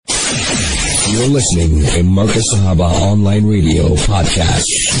You're listening to Marcus Sahaba Online Radio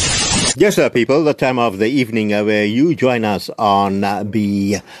Podcast. Yes, sir, people, the time of the evening where you join us on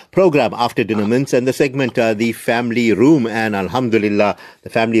the program After Dinner Mints and the segment The Family Room. And Alhamdulillah, the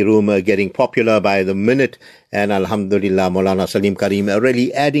Family Room getting popular by the minute. And Alhamdulillah, Maulana Salim Karim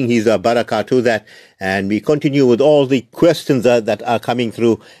really adding his barakah to that. And we continue with all the questions that are coming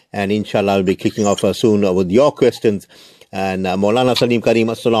through. And inshallah, I'll be kicking off soon with your questions. And Maulana Salim Karim,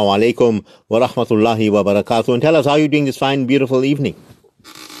 assalamu alaikum wa rahmatullahi wa barakatuh. And tell us how you're doing this fine, beautiful evening.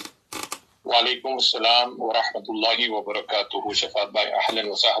 Wa alaikum assalam wa rahmatullahi wa barakatuh. Shaafat bhai, ahlan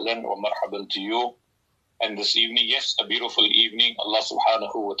wa sahlan wa marhaban to you. And this evening, yes, a beautiful evening. Allah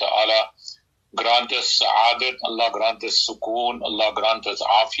subhanahu wa ta'ala grant us sa'adat, Allah grant us sukoon, Allah grant us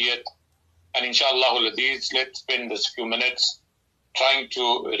afiyat. And inshallah, let's spend this few minutes trying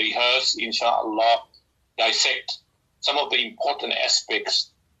to rehearse, inshallah, dissect some of the important aspects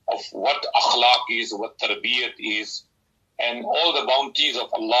of what akhlaq is, what tarbiyat is, and all the bounties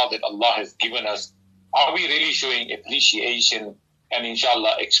of Allah that Allah has given us. Are we really showing appreciation and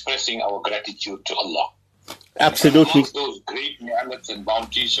inshallah expressing our gratitude to Allah? Absolutely. And those great ni'mats and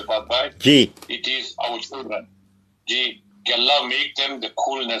bounties, Shaafat bhai, it is our children. May Allah make them the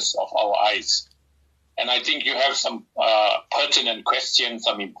coolness of our eyes. And I think you have some pertinent questions,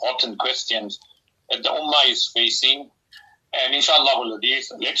 some important questions that the Ummah is facing. And inshallah,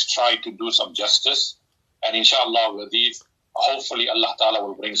 let's try to do some justice. And inshallah, hopefully Allah Ta'ala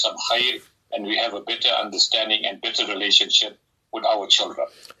will bring some khair and we have a better understanding and better relationship with our children.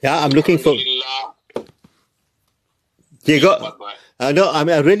 Yeah, I'm looking for... No, I'm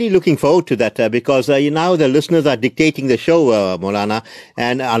really looking forward to that because now the listeners are dictating the show, Maulana,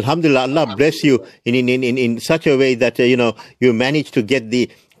 and Alhamdulillah, Allah bless you in such a way that you managed to get the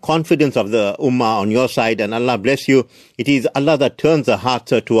confidence of the Ummah on your side, and Allah bless you. It is Allah that turns the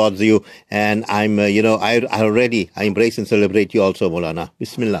hearts towards you, and I'm I embrace and celebrate you also, Maulana.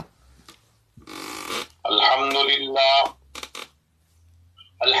 Bismillah. Alhamdulillah.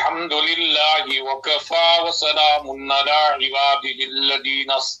 Alhamdulillah wa kafa wa salamun ala ibadihi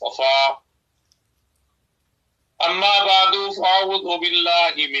alladhina istafa. Amma ba'du fa'udhu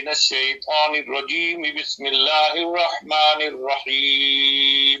billahi minash shaitanir rajim. Bismillahir rahmanir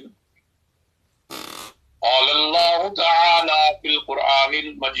rahim. قال الله تعالى في القرآن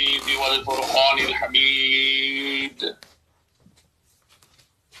المجيد والفرقان الحميد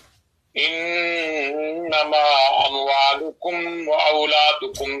إنما أموالكم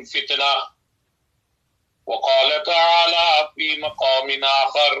وأولادكم فتنة. وقال تعالى في مقام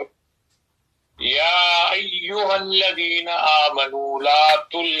آخر يا أيها الذين آمنوا لا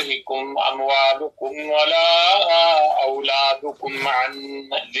تلهكم أموالكم ولا أولادكم عن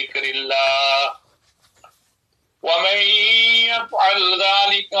ذكر الله ومن يفعل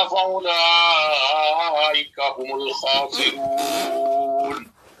ذلك فأولئك هم الخاسرون.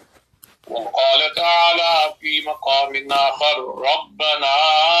 وقال تعالى في مقام آخر ربنا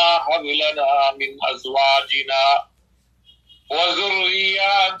هب لنا من أزواجنا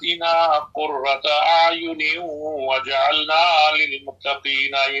وذرياتنا قرة أعين وجعلنا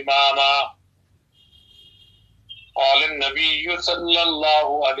للمتقين إماما. قال النبي صلى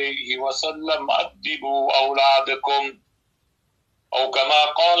الله عليه وسلم أدبوا أولادكم أو كما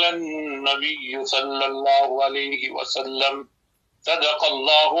قال النبي صلى الله عليه وسلم صدق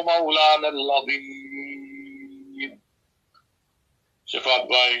الله مولانا العظيم. Shaafat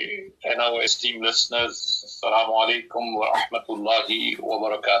bhai and our esteemed listeners, Assalamu alaikum wa rahmatullahi wa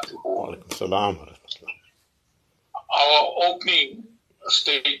barakatuhu. Our opening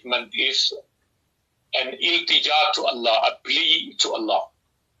statement is an iltija to Allah, a plea to Allah.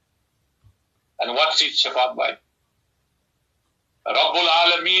 And what's it, Shaafat bhai? Rabbul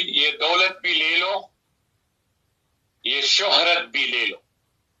Alameen, ye daulat bhi le lo, ye shuhrat bhi le lo.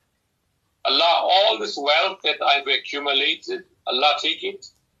 Allah, all this wealth that I've accumulated, Allah take it.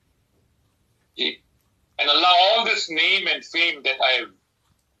 And Allah, all this name and fame that I have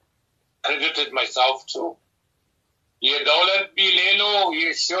credited myself to, ye daulat bhi le lo,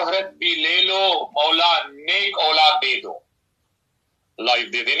 ye shuhrat bhi le lo, Mawla, neek aulad de do. Allah,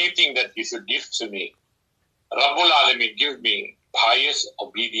 if there's anything that you should give to me, Rabbul Alameen, give me pious,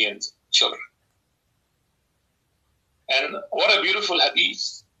 obedient children. And what a beautiful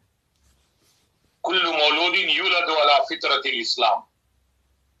hadith. كل مولود يولد على فطرة الإسلام.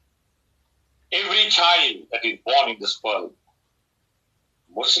 Every child that is born in this world,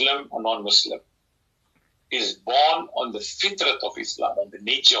 Muslim or non-Muslim, is born on the fitrat of Islam, on the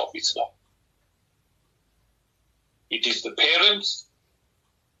nature of Islam. It is the parents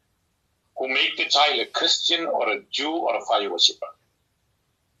who make the child a Christian or a Jew or a fire worshipper.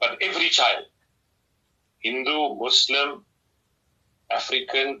 But every child Hindu, Muslim,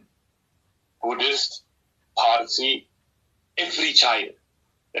 African, Buddhist, Parsi, every child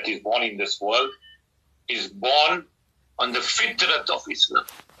that is born in this world is born on the fitrat of Islam.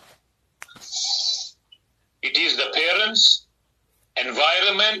 It is the parents,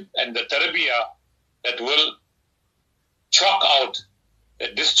 environment, and the tarbiyah that will chalk out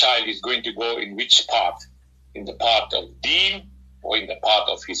that this child is going to go in which path, in the path of deen or in the path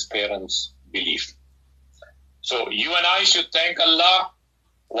of his parents' belief. So you and I should thank Allah.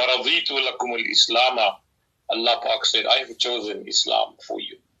 وَرَضِيتُ لَكُمُ الْإِسْلَامَ. Allah Pak said, I have chosen Islam for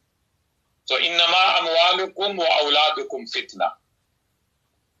you. So إِنَّمَا أَمْوَالُكُمْ وَأَوْلَادُكُمْ فِتْنَةٌ.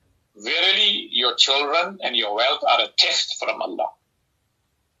 Verily, your children and your wealth are a test from Allah.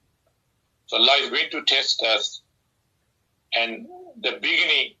 So Allah is going to test us. And the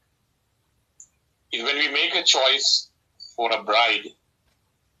beginning is when we make a choice for a bride.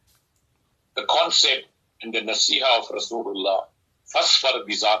 The concept and the nasiha of Rasulullah, Fasfar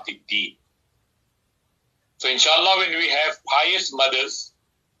bizati deen. So inshallah, when we have pious mothers,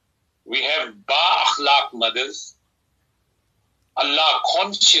 we have ba-akhlaq mothers, Allah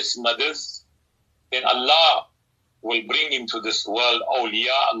conscious mothers, then Allah will bring into this world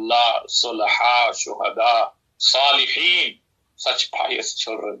awliya Allah, sulaha, shuhada, salihin, such pious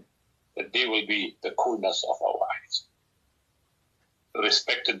children that they will be the coolness of our eyes.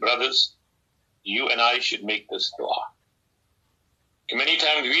 Respected brothers, you and I should make this dua. Many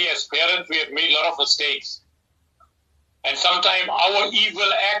times we as parents, we have made a lot of mistakes. And sometimes our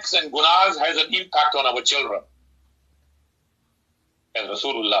evil acts and gunas has an impact on our children. As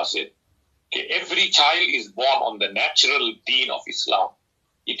Rasulullah said, every child is born on the natural deen of Islam.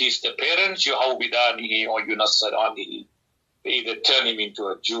 It is the parents, yuhawbidanihi or yunassaranihi. They either turn him into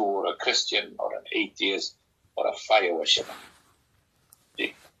a Jew or a Christian or an atheist or a fire worshipper.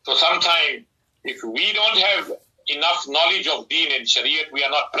 So sometimes if we don't have enough knowledge of deen and shariat, we are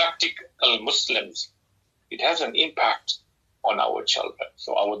not practical Muslims. It has an impact on our children.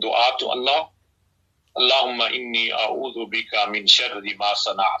 So our dua to Allah, Allahumma inni a'udhu bika min sharri ma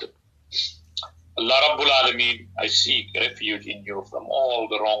sana'tu. Allah Rabbul Alameen, I seek refuge in you from all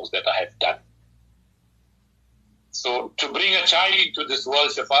the wrongs that I have done. So to bring a child into this world,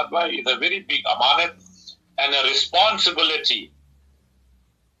 Shaafat bhai, is a very big amanat and a responsibility.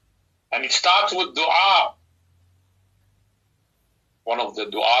 And it starts with dua. One of the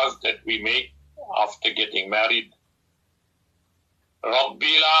du'as that we make after getting married. رَبِّ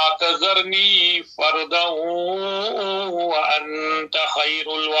لَا تَذَرْنِي فَرْدًا وَأَنْتَ خَيْرُ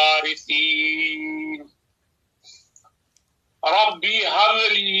الْوَارِثِينَ رَبِّ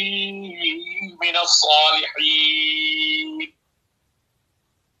هَبْ لِي مِنَ الصَّالِحِينَ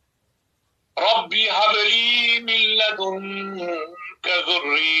رَبِّ هَبْ لِي مِن لَّدُنكَ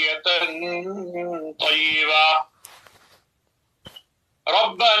ذُرِّيَّةً طَيِّبَةً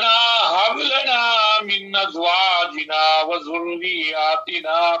ربنا هب لنا من أزواجنا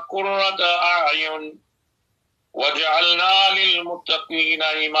وذرياتنا قرة أعين واجعلنا للمتقين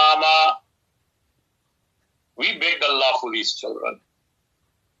إماما. We beg Allah for these children.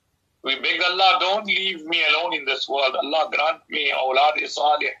 We beg Allah, don't leave me alone in this world. Allah grant me awlad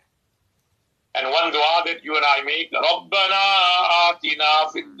salih. And one dua that you and I make, ربنا آتنا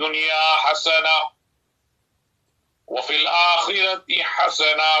في الدنيا حسنة وفي الآخرة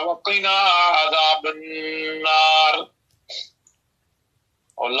حسنة وقنا عذاب النار.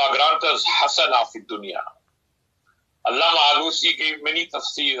 Allah grant us hasana fi dunya. Allama Alusi gave many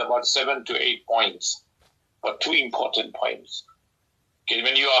tafsir, about 7 to 8 points, but 2 important points. Okay,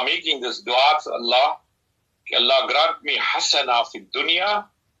 when you are making this dua to Allah, Allah grant me hasana fi dunya,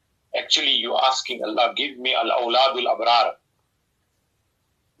 actually you are asking Allah, give me al-awladul abrar.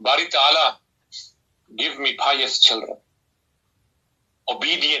 Bari Ta'ala, give me pious children,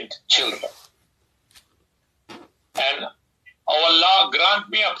 obedient children. And oh Allah, grant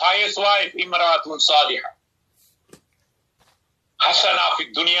me a pious wife, imratun salihah. Hasana fi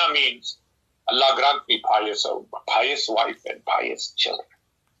dunya means Allah grant me pious wife and pious children.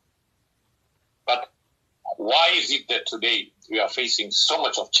 But why is it that today we are facing so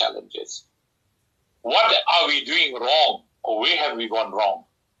much of challenges? What are we doing wrong, or where have we gone wrong?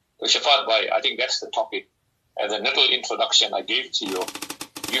 So Shaafat bhai, I think that's the topic. As a little introduction I gave to you,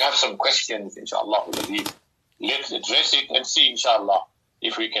 you have some questions, inshallah. Let's address it and see, inshallah,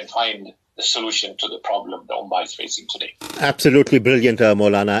 if we can find the solution to the problem the Ummah is facing today. Absolutely brilliant,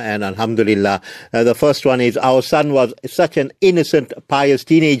 Maulana, and alhamdulillah. The first one is, our son was such an innocent, pious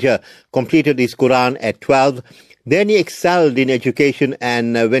teenager, completed his Quran at 12. Then he excelled in education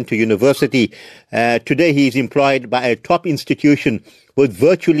and went to university. Today he is employed by a top institution with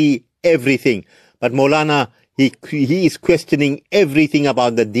virtually everything. But Maulana, he is questioning everything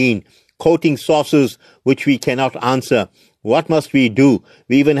about the deen, quoting sources which we cannot answer. What must we do?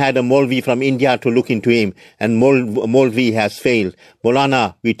 We even had a Maulvi from India to look into him, and Maulvi has failed.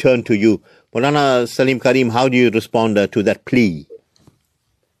 Maulana, we turn to you. Maulana Salim Karim, how do you respond to that plea?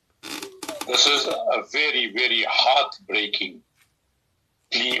 This is a very, very heartbreaking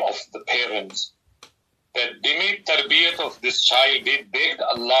plea of the parents, that they made tarbiyat of this child. They begged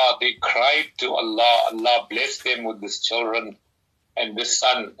Allah, they cried to Allah, Allah bless them with this children and this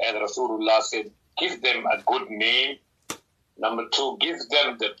son. As Rasulullah said, give them a good name. Number two, give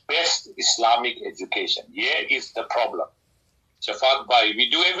them the best Islamic education. Here is the problem. Shaafat Bhai, we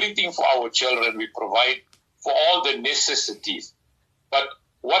do everything for our children. We provide for all the necessities. But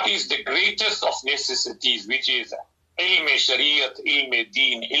what is the greatest of necessities, which is ilm shariat, ilm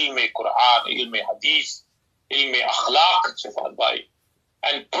deen, ilm Quran, ilm hadith, ilm akhlaq, Shaafat Bhai,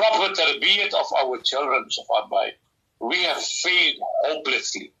 and proper tarbiyat of our children, Shaafat Bhai. We have failed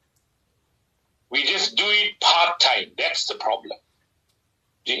hopelessly. We just do it part-time. That's the problem.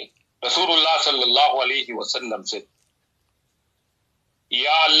 Rasulullah sallallahu alayhi wa sallam said, Ya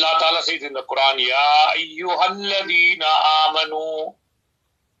Allah Ta'ala says in the Quran, Ya ayyuhalladheena amanu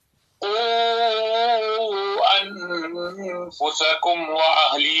qu anfusakum wa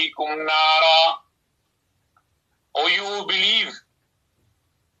ahlikum nara. O you who believe,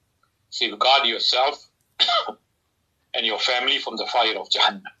 safeguard yourself and your family from the fire of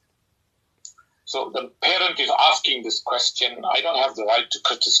Jahannam. So the parent is asking this question. I don't have the right to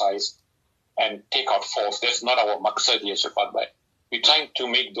criticize and take out faults. That's not our maqsad here, Shaafat Bhai. We're trying to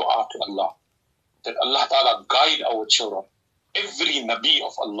make dua to Allah, that Allah Ta'ala guide our children. Every Nabi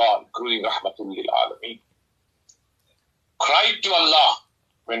of Allah, including Rahmatul Lil Alameen, cried to Allah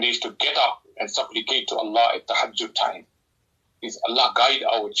when they used to get up and supplicate to Allah at Tahajjud time. Is Allah guide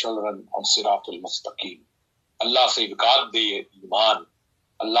our children on Siratul Mustaqim. Allah safeguard their Iman.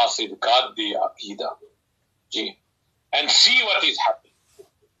 Allah safeguard their Aqidah. And see what is happening.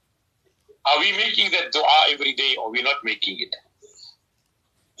 Are we making that dua every day, or we're not making it?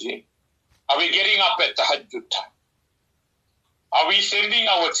 Are we getting up at Tahajjud time? Are we sending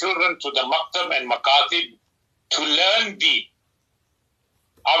our children to the Maktab and Makatib to learn Deen?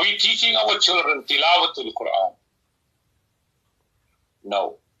 Are we teaching our children Tilawatul Quran?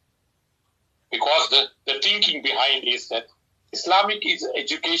 No. Because the thinking behind is that Islamic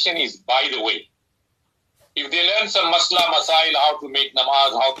education is by the way. If they learn some masla, masail, how to make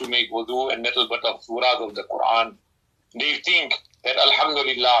namaz, how to make wudu, and little bit of surahs of the Quran, they think that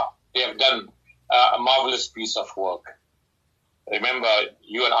Alhamdulillah, they have done a marvelous piece of work. Remember,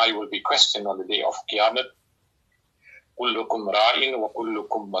 you and I will be questioned on the day of Qiyamah. كُلُّكُمْ رَاءٍ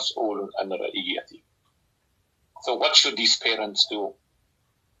وَكُلُّكُمْ مَسْئُولٌ عَنْ رَئِيَّتِهِ. So what should these parents do?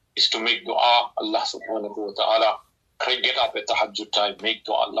 Is to make dua, Allah subhanahu wa ta'ala. Get up at Tahajjud time, make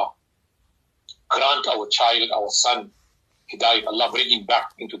dua Allah. Grant our child, our son, Hidayat. Allah bring him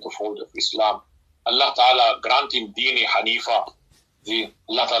back into the fold of Islam. Allah Ta'ala grant him Deen Hanifa.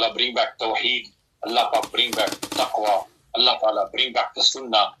 Allah Ta'ala bring back Tawheed. Allah Ta'ala bring back Taqwa. Allah Ta'ala bring back the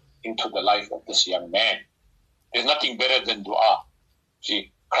Sunnah into the life of this young man. There's nothing better than dua.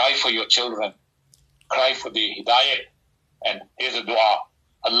 Cry for your children. Cry for the Hidayat. And here's a dua.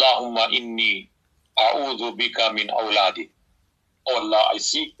 Allahumma inni a'udhu bika min awladi. Oh Allah, I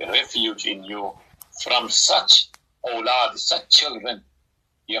seek refuge in you from such awlad, such children.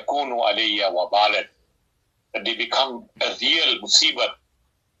 Yakunu alayya wa balat. That they become a real musibat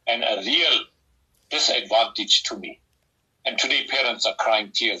and a real disadvantage to me. And today parents are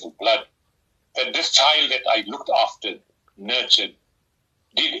crying tears of blood. That this child that I looked after, nurtured,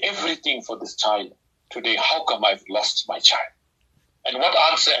 did everything for this child. Today, how come I've lost my child? And what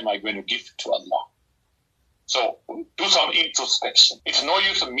answer am I going to give to Allah? So do some introspection. It's no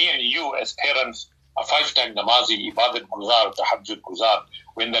use of me and you as parents, a 5-time namazi, ibadat guzar, tahajjud guzar,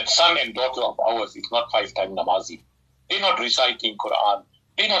 when that son and daughter of ours is not 5-time namazi. They're not reciting Quran.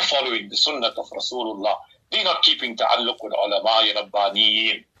 They're not following the sunnah of Rasulullah. They're not keeping ta'alluq with ulama,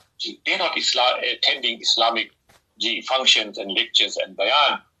 rabbaniyin. They're not attending Islamic functions and lectures and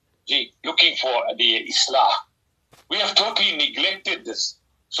bayan. Looking for the islah. We have totally neglected this.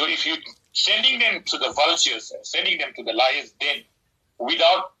 So if you're sending them to the vultures, sending them to the lions' den,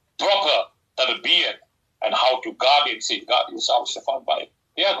 without proper tarbiyat and how to guard and safeguard yourself, Shaafat Bhai,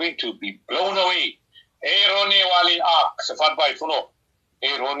 they are going to be blown away. Hey, rone wale aak, Shaafat Bhai, suno.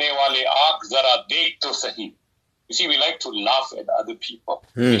 Hey, rone wale aak, zara dekh to sahi. You see, we like to laugh at other people.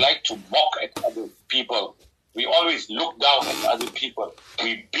 We like to mock at other people. We always look down at other people.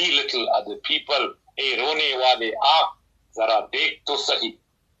 We belittle other people. Hey, rone wale aak, zara dekh to sahi.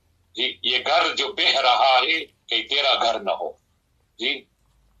 जी ये घर जो बह रहा है कहीं तेरा घर न हो जी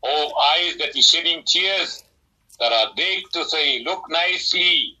oh eyes that is shedding tears that are there to say look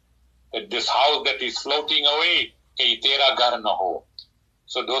nicely that this house that is floating away कहीं तेरा घर न हो.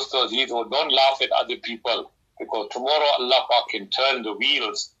 So dosto aziz, don't laugh at other people because tomorrow Allah Pak can turn the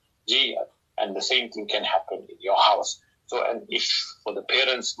wheels ji, and the same thing can happen in your house. So and if for the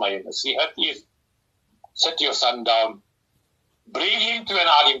parents my nasihat is set your son down, bring him to an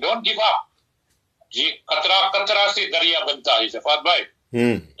alim, don't give up जी कतरा कतरा से दरिया बनता है शफात भाई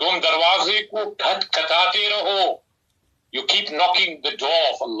तुम दरवाजे को खटखटाते रहो. You keep knocking the door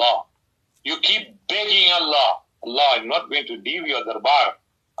of Allah, you keep begging Allah, Allah, I'm not going to leave your darbar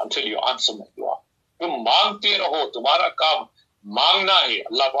until you answer my dua. तुम मांगते रहो, तुम्हारा काम मांगना है.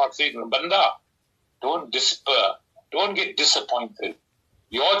 अल्लाह पाक से बंदा don't despair, don't get disappointed.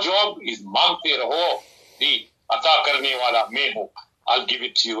 Your job is मांगते रहो, दी अता करने वाला मैं हूँ, I'll give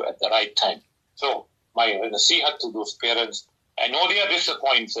it to you at the right time. So my nasihat to those parents, I know they are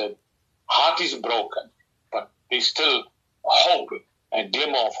disappointed, heart is broken, but there's still hope and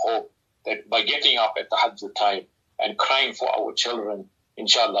glimmer of hope that by getting up at the Tahajjud time and crying for our children,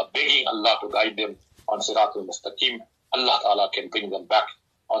 inshallah, begging Allah to guide them on Siratul Mustaqim, Allah Ta'ala can bring them back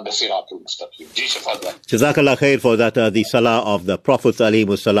on the Siratul Mustaqim. Jazakallah khair for that, the salah of the Prophet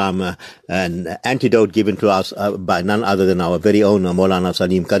alayhi salam, an antidote given to us by none other than our very own Maulana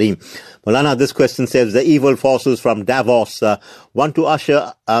Salim Karim. Maulana, this question says, the evil forces from Davos want to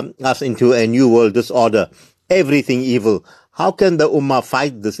usher us into a new world disorder. Everything evil. How can the Ummah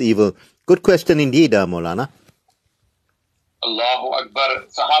fight this evil? Good question indeed, Maulana. Allahu Akbar.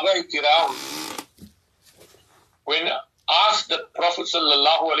 Sahaba Kiram, when asked the Prophet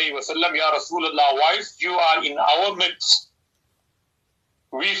sallallahu alaihi wasallam, Ya Rasulullah, whilst you are in our midst,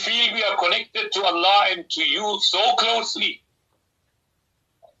 we feel we are connected to Allah and to you so closely.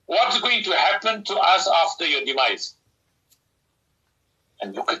 What's going to happen to us after your demise?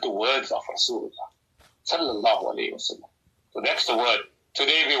 And look at the words of Rasulullah sallallahu alaihi wasallam. So that's the word.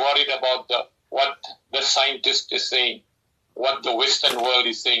 Today we worried about what the scientist is saying, what the Western world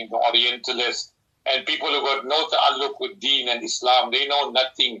is saying, the Orientalists, and people who got no ta'alluq with Deen and Islam, they know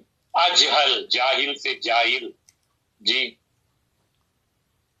nothing. Ajhal, jahil se jahil. Ji.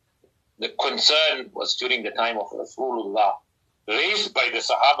 The concern was during the time of Rasulullah, raised by the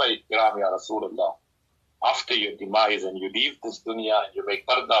Sahaba Ikram, Ya Rasulullah. After your demise and you leave this dunya and you make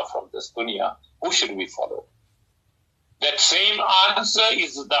parda from this dunya, who should we follow? That same answer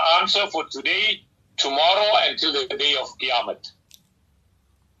is the answer for today, tomorrow, until the day of Qiyamah.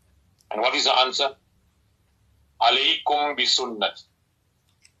 And what is the answer? Alaykum bi sunnat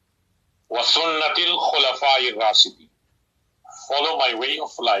wa sunnatil khulafa'ir rashidin. Follow my way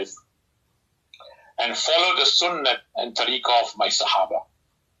of life and follow the sunnat and tariqah of my sahaba.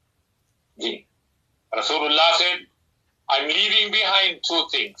 Ji. Rasulullah said, I'm leaving behind two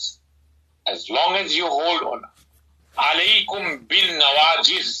things. As long as you hold on. Alaykum bil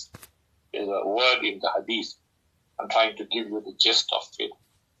nawajiz is a word in the hadith. I'm trying to give you the gist of it.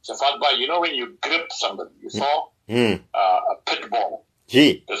 Shafat Bhai, you know when you grip somebody, you saw a pit bull,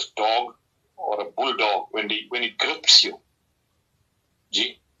 this dog or a bulldog, when it grips you,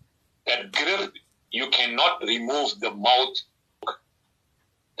 that grip, you cannot remove the mouth.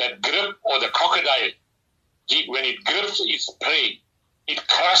 That grip, or the crocodile, when it grips its prey, it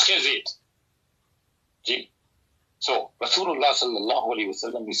crushes it. So Rasulullah sallallahu alaihi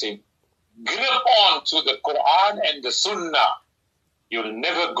wasallam is saying, grip on to the Quran and the Sunnah. You'll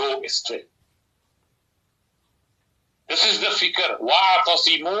never go astray. This is the fikr.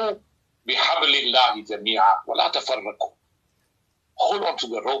 وَاعْتَصِمُوا بِحَبْلِ اللَّهِ جَمِيعًا وَلَا تَفَرَّقُوا. Hold on to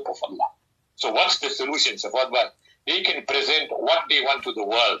the rope of Allah. So what's the solution, Shafat Bhai? They can present what they want to the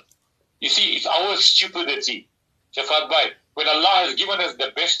world. You see, it's our stupidity, Shafat Bhai. When Allah has given us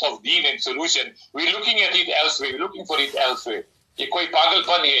the best of deen and solution, we're looking at it elsewhere, we're looking for it elsewhere. Ye koi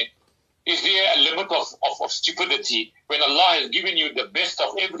pagalpan hai. Is there a limit of stupidity when Allah has given you the best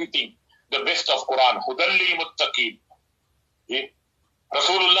of everything, the best of Quran? Hudan lil muttaqeen.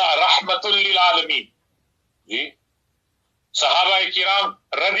 Rasulullah rahmatul lil alameen. Sahaba kiram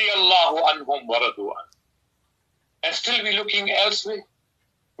radiyallahu anhum wa radu an. And still we're looking elsewhere.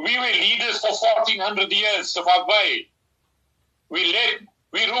 We were leaders for 1400 years, Shafat Bhai. We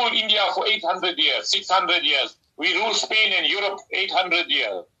ruled India for 800 years, 600 years. We ruled Spain and Europe 800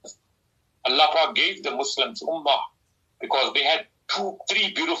 years. Allah Pak gave the Muslims ummah because they had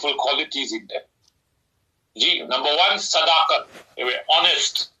three beautiful qualities in them. Number one, sadaqat. They were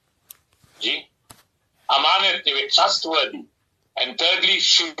honest. Amanat, they were trustworthy. And thirdly,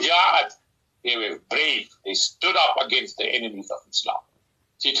 shuja'at. They were brave. They stood up against the enemies of Islam.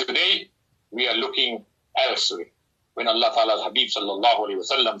 See, today we are looking elsewhere. When Allah Ta'ala's Habib sallallahu alayhi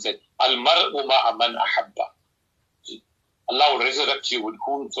wa sallam said, Al-mar'u ma'a man ahabba. Allah will resurrect you with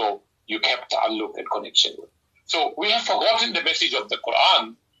whom so you kept ta'alluq and connection with. So we have forgotten the message of the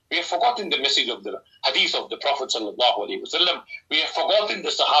Quran. We have forgotten the message of the hadith of the Prophet sallallahu alayhi wa sallam. We have forgotten the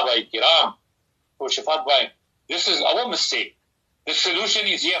Sahaba Kiram. So Shaafat bhai, this is our mistake. The solution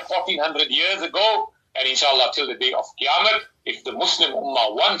is here 1400 years ago, and inshallah till the day of Qiyamah, if the Muslim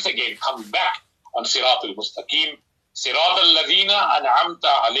Ummah once again come back on Sirat al-Mustaqim, Sirat al-Ladina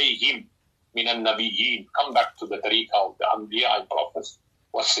an'amta alayhim min al-Nabiyyin, come back to the tariqah of the Anbiya and Prophets,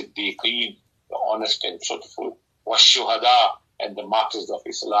 was-Siddiqeen, the honest and truthful, was-Shuhada, and the martyrs of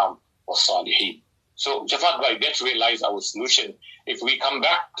Islam, was-Salihin. So Shaafat bhai, that's where lies our solution. If we come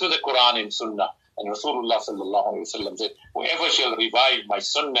back to the Quran and Sunnah, and Rasulullah sallallahu alayhi wa sallam said, whoever shall revive my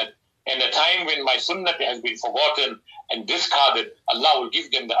sunnah in a time when my sunnah has been forgotten and discarded, Allah will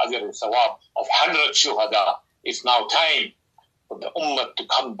give them the ajr and sawab of 100 shuhada. It's now time for the ummah to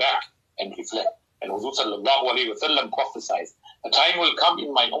come back and reflect. And Huzur sallallahu alayhi wa sallam prophesied, a time will come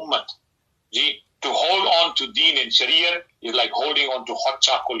in my ummah, to hold on to deen and sharia is like holding on to hot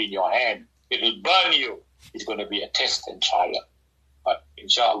charcoal in your hand. It will burn you. It's going to be a test and trial. But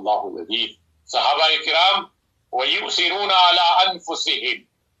insha'Allah, Sahaba Kiram, وَيُؤْثِرُونَ عَلَىٰ أَنفُسِهِمْ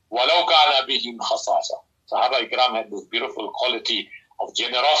وَلَوْ كَانَ بِهِمْ خَصَاصَةٌ. Sahaba Kiram had this beautiful quality of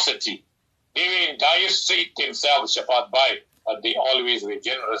generosity. They were in dire strait themselves, Shaafat bhai, but they always were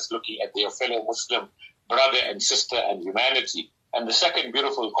generous, looking at their fellow Muslim brother and sister and humanity. And the second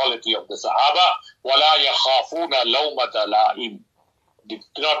beautiful quality of the Sahaba, وَلَا يَخَافُونَ لَوْمَةَ لَائِمٍ. Did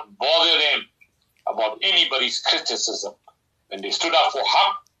not bother them about anybody's criticism. When they stood up for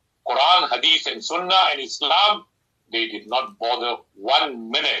haqq, Quran, Hadith and Sunnah and Islam, they did not bother 1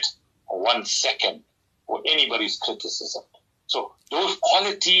 minute or 1 second for anybody's criticism. So those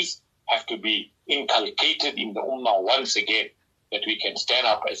qualities have to be inculcated in the Ummah once again, that we can stand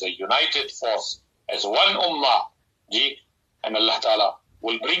up as a united force, as one Ummah, and Allah Ta'ala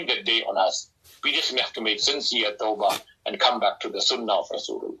will bring that day on us. We just have to make sincere tawbah and come back to the Sunnah of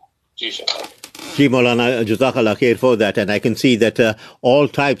Rasulullah. Ji Maulana, Jazakallah khair for that. And I can see that all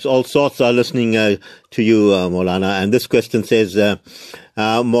types, all sorts are listening to you, Maulana. And this question says,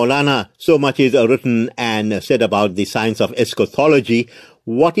 Maulana, so much is written and said about the science of eschatology.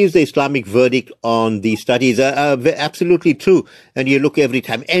 What is the Islamic verdict on these studies? Absolutely true. And you look every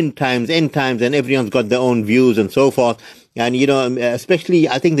time, end times, and everyone's got their own views and so forth. And, especially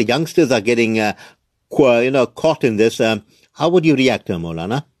I think the youngsters are getting, caught in this. How would you react,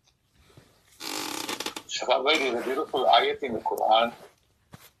 Maulana? There's a beautiful ayat in the Quran.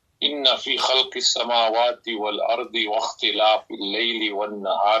 إِنَّ فِي خَلْقِ السَّمَاوَاتِ وَالْأَرْضِ وَاخْتِلَافِ اللَّيْلِ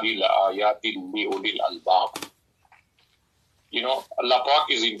وَالنَّهَارِ لَآيَاتٍ لِأُولِي الْأَلْبَابِ. Allah Pak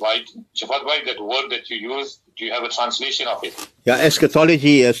is inviting. Shaafat bhai, that word that you use, do you have a translation of it? Yeah,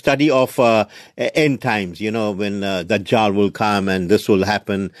 eschatology, a study of end times, when Dajjal will come and this will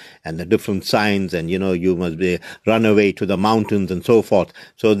happen and the different signs and, you must run away to the mountains and so forth.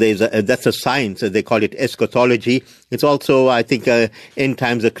 So that's a science. They call it eschatology. It's also, I think, end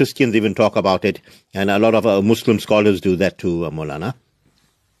times, the Christians even talk about it. And a lot of Muslim scholars do that too, Maulana.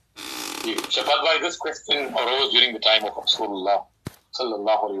 Shaafat bhai, this question arose during the time of Rasulullah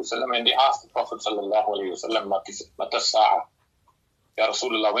sallallahu alayhi wa sallam, and they asked the Prophet sallallahu alayhi wa sallam, Mata sa'a? Ya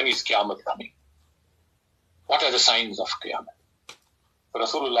Rasulullah, when is Qiyamah coming? What are the signs of Qiyamah? So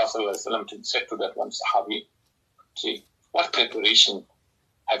Rasulullah sallallahu alayhi wa sallam said to that one Sahabi, see, what preparation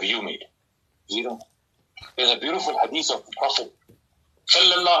have you made? Zero. There's a beautiful hadith of the Prophet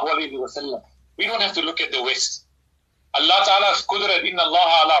sallallahu alayhi wa sallam. We don't have to look at the West. Allah Ta'ala's qudrat, inna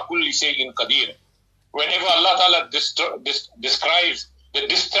Allah ala kulli shay'in qadir. Whenever Allah Ta'ala describes the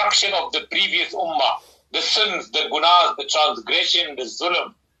destruction of the previous ummah, the sins, the gunas, the transgression, the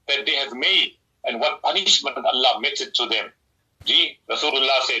zulm that they have made, and what punishment Allah meted to them.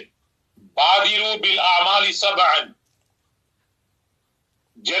 Rasulullah said, Badiru bil a'mali sab'an.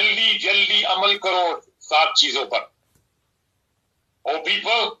 Jaldi amal karo 7 cheezon par. O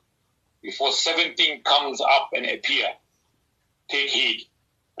people, before 17 comes up and appear, take heed,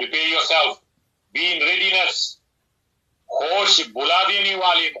 prepare yourself, be in readiness. Hosh bula dene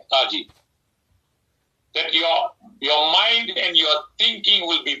wale muhtaji. That your mind and your thinking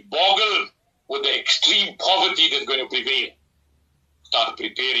will be boggled with the extreme poverty that's going to prevail. Start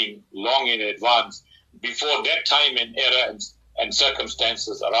preparing long in advance. Before that time and era and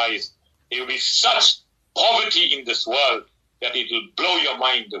circumstances arise, there will be such poverty in this world that it will blow your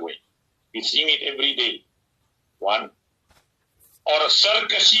mind away. We're seeing it every day. One. Or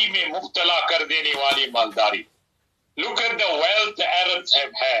sarkashi mein mubtala kar dene wali maldari. Look at the wealth the Arabs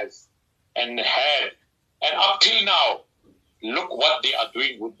have has and had. And up till now, look what they are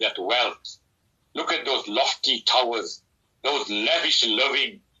doing with that wealth. Look at those lofty towers, those lavish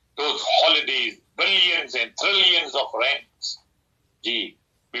living, those holidays, billions and trillions of rands. Gee,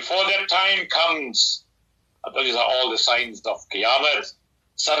 before that time comes, these are all the signs of Qiyamah,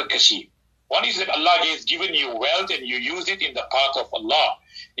 sarkashi. One is that Allah has given you wealth and you use it in the path of Allah.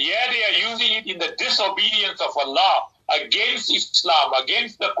 Yeah, they are using it in the disobedience of Allah, against Islam,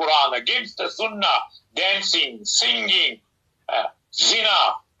 against the Quran, against the Sunnah, dancing, singing, zina.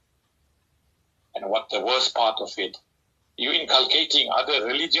 And what the worst part of it, you inculcating other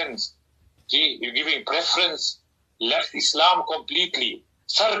religions. Gee, you're giving preference, left Islam completely.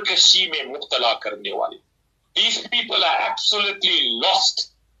 Sarkashi mein mubtala karne wale. These people are absolutely lost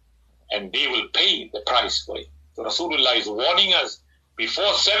and they will pay the price for it. So Rasulullah is warning us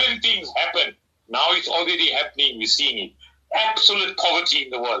before 7 things happen. Now it's already happening, we're seeing it. Absolute poverty in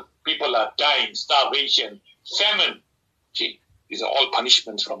the world. People are dying, starvation, famine. Gee, these are all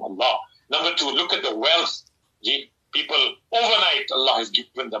punishments from Allah. Number 2, look at the wealth. Gee, people, overnight, Allah has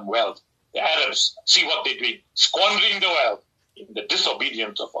given them wealth. The Arabs, see what they're doing, squandering the wealth in the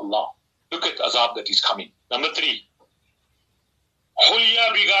disobedience of Allah. Look at azab that is coming. Number 3,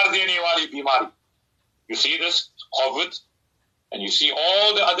 hulya bigar dene wali bimari. You see this, COVID, and you see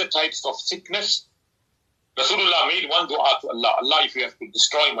all the other types of sickness. Rasulullah made one dua to Allah. Allah, if you have to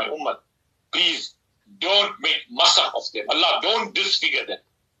destroy my ummah, please don't make masakh of them. Allah, don't disfigure them.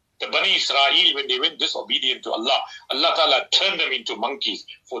 The Bani Israel, when they went disobedient to Allah, Allah Ta'ala turned them into monkeys.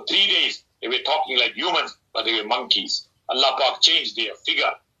 For 3 days, they were talking like humans, but they were monkeys. Allah Pak changed their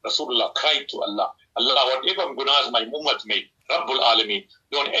figure. Rasulullah cried to Allah, Allah, whatever gunas my ummah made, Rabbul Alameen,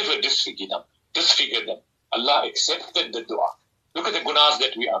 don't ever disfigure them. Allah accepted the dua. Look at the gunas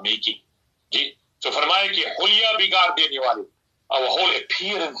that we are making. So farmaya ki hulya bigar dene wale. Our whole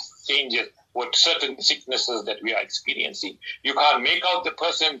appearance changes with certain sicknesses that we are experiencing. You can't make out the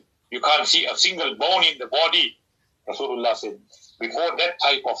person. You can't see a single bone in the body. Rasulullah said, before that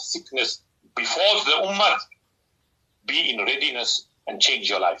type of sickness befalls the ummah, be in readiness and change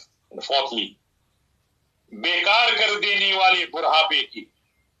your life. And fourthly, bekar kar dene wale burhape ki.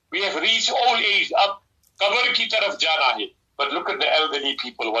 We have reached old age, ab kabar ki taraf jana hai. But look at the elderly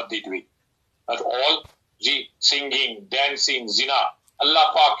people, what they do. Not all, singing, dancing, zina.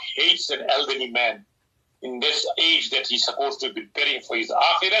 Allah Pak hates an elderly man in this age that he's supposed to be preparing for his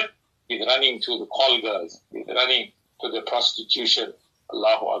akhirat. He's running to the call girls. He's running to the prostitution.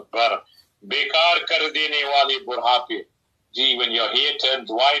 Allahu Akbar. Bekar kar dene wale burhape. When your hair turns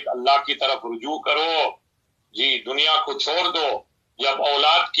white, Allah ki taraf ruju karo. Dunya ko chhod do. Jab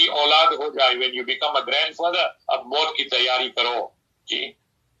aulad ki aulad ho jaye, when you become a grandfather, ab maut ki tayari karo.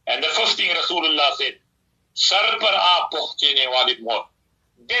 And the first thing Rasulullah said, sar par aap pahchene wale maut.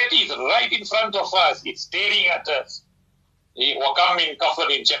 Death is right in front of us. It's staring at us. وَكَمْ مِنْ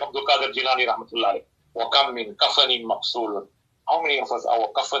كَفَنٍ Shaykh Abdul Qadir Jilani Rahmatullah. وَكَمْ مِنْ كَفَنٍ مَقْصُولٌ. How many of us, our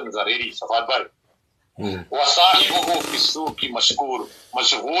kafans are ready? Safaad bhai. وَصَاحِبُهُ فِي السُّوقِ مَشْكُورٌ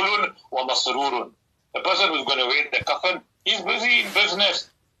مَشْغُولٌ وَمَسْرُورٌ. The person who's going to wear the kafan, he's busy in business.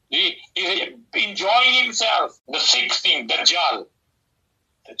 He's enjoying himself. The 6th thing, Dajjal.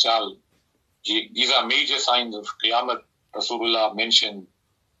 These are major signs of Qiyamah. Rasulullah mentioned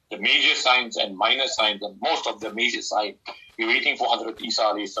the major signs and minor signs, and most of the major signs. We're waiting for Hazrat Isa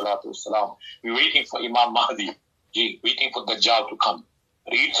alayhi salatu wasalam. We're waiting for Imam Mahdi. Waiting for Dajjal to come.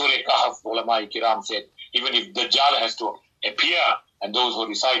 Read Surah Kahf, ulama kiram said, even if Dajjal has to appear, and those who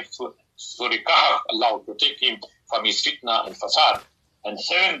recite Surah Kahf, Allah will protect him from his fitna and fasad. And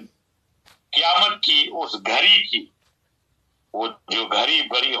 7, Qiyamah ki us ghari ki, wo jo ghari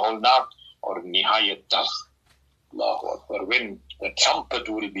bari holnak aur nihayat tak. Allahu Akbar. When the trumpet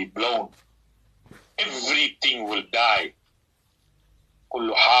will be blown, everything will die.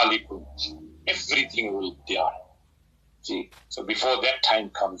 Kullu halikun. Everything will die. So before that time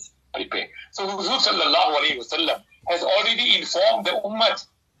comes, prepare. So Huzur sallallahu alayhi wa sallam has already informed the ummah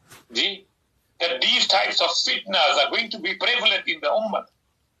that these types of fitnas are going to be prevalent in the ummah.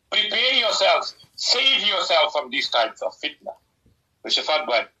 Prepare yourselves, save yourself from these types of fitna. Shaafat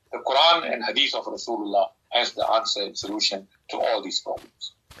bhai, the Quran and Hadith of Rasulullah has the answer and solution to all these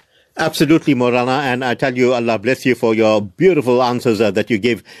problems. Absolutely, Maulana, and I tell you, Allah bless you for your beautiful answers that you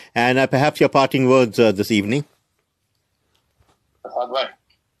give, and perhaps your parting words this evening.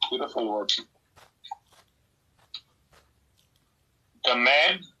 Beautiful words. The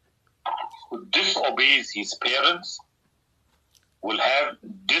man who disobeys his parents will have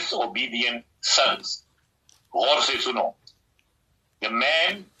disobedient sons. Gaur se suno. The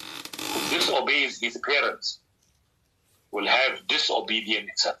man who disobeys his parents will have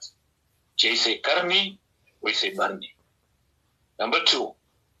disobedience. Jaise karni, waise barni. Number 2,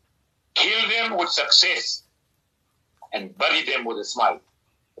 kill them with success and bury them with a smile.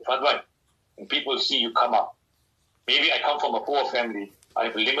 When people see you come up, maybe I come from a poor family, I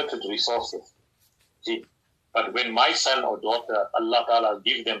have limited resources. See, but when my son or daughter, Allah Ta'ala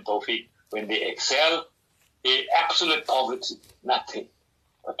give them tawfiq, when they excel, they absolute poverty, nothing.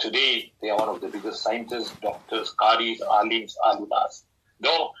 But today, they are one of the biggest scientists, doctors, qaris, alims, alimas.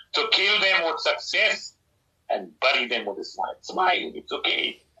 No, to kill them with success and bury them with a smile. Smile, it's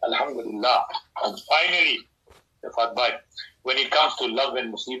okay. Alhamdulillah. And finally, when it comes to love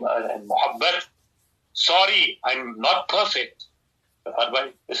and musibah and muhabbat, sorry, I'm not perfect.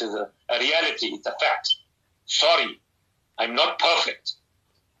 This is a reality, it's a fact. Sorry, I'm not perfect,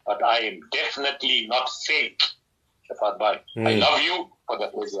 but I am definitely not fake. I love you for the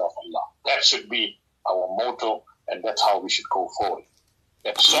pleasure of Allah. That should be our motto, and that's how we should go forward.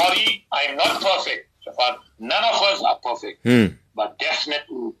 That sorry, I am not perfect. None of us are perfect, but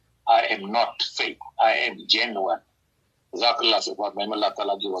definitely I am not fake. I am genuine. Ameen,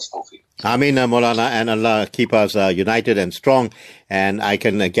 Maulana, and Allah keep us united and strong. And I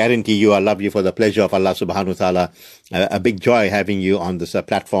can guarantee you, I love you for the pleasure of Allah subhanahu wa ta'ala. A big joy having you on this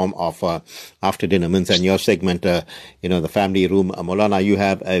platform of After Dinner Mints and your segment, the family room. Maulana, you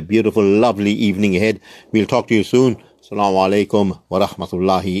have a beautiful, lovely evening ahead. We'll talk to you soon. Assalamu alaikum wa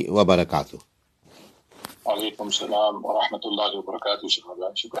rahmatullahi wa barakatuh.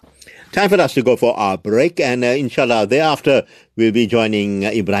 Time for us to go for our break, and inshallah thereafter we'll be joining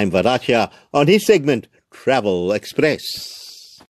Ibrahim Varachia on his segment Travel Express.